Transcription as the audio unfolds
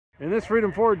In this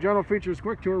Freedom Ford General Features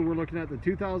Quick Tour, we're looking at the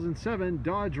 2007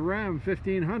 Dodge Ram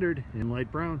 1500 in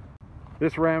light brown.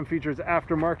 This Ram features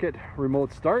aftermarket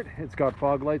remote start. It's got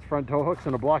fog lights, front tow hooks,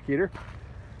 and a block heater.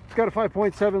 It's got a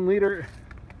 5.7 liter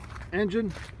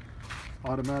engine,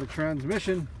 automatic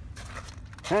transmission,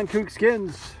 hand coupe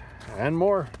skins, and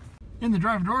more. In the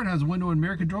driver door, it has window and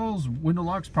mirror controls, window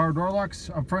locks, power door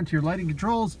locks. Up front, your lighting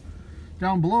controls.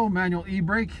 Down below, manual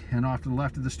e-brake, and off to the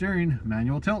left of the steering,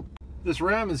 manual tilt. This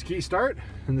Ram is key start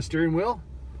in the steering wheel.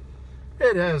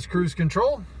 It has cruise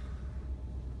control.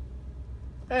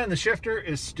 And the shifter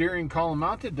is steering column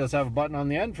mounted. It does have a button on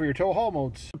the end for your tow haul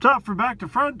modes. Up top from back to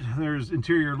front, there's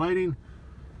interior lighting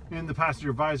in the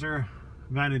passenger visor,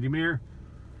 vanity mirror,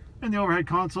 and the overhead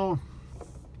console,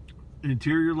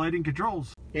 interior lighting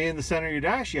controls. In the center of your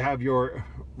dash, you have your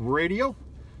radio.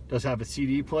 It does have a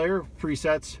CD player,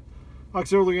 presets,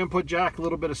 auxiliary input jack, a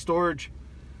little bit of storage.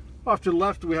 Off to the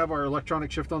left, we have our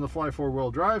electronic shift on the fly 4-wheel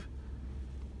drive,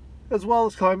 as well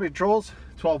as climate controls,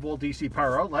 12-volt DC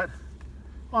power outlet.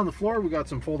 On the floor, we got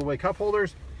some fold-away cup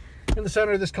holders. In the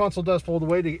center, this console does fold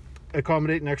away to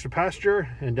accommodate an extra passenger,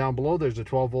 and down below, there's a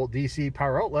 12-volt DC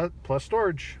power outlet plus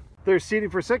storage. There's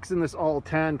seating for 6 in this all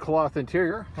tan cloth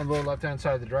interior on the lower left-hand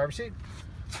side of the driver's seat.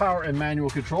 Power and manual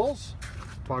controls,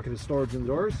 pocketed storage in the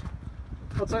doors.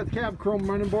 Outside the cab, chrome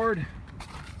running board.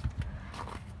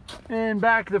 And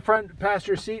back the front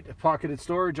passenger seat, pocketed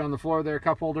storage on the floor there,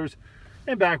 cup holders.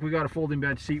 And back we got a folding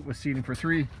bench seat with seating for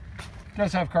 3. It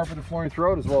does have carpeted flooring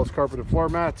throughout, as well as carpeted floor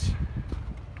mats.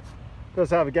 It does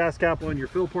have a gas cap on your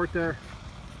fill port there.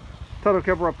 Tonneau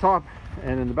cover up top,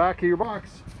 and in the back of your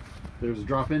box, there's a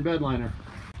drop-in bed liner.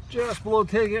 Just below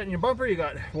the tailgate and your bumper, you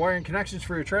got wiring connections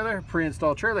for your trailer,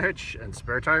 pre-installed trailer hitch, and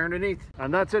spare tire underneath.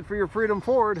 And that's it for your Freedom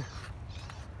Ford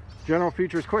General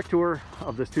Features Quick Tour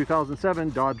of this 2007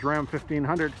 Dodge Ram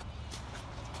 1500. If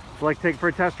you'd like to take it for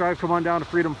a test drive, come on down to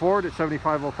Freedom Ford at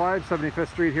 7505 75th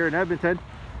Street here in Edmonton. If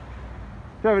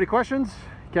you have any questions,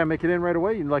 you can't make it in right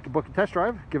away, you'd like to book a test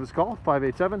drive, give us a call,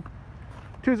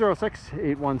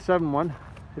 587-206-8171.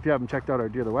 If you haven't checked out our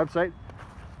dealer website,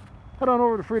 head on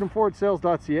over to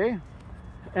freedomfordsales.ca.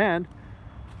 And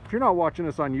if you're not watching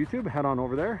us on YouTube, head on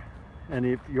over there. And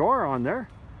if you are on there,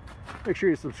 make sure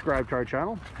you subscribe to our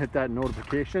channel, hit that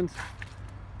notifications,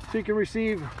 so you can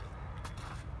receive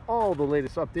all the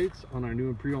latest updates on our new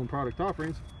and pre-owned product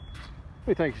offerings.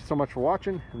 We thank you so much for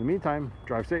watching. In the meantime,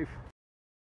 drive safe.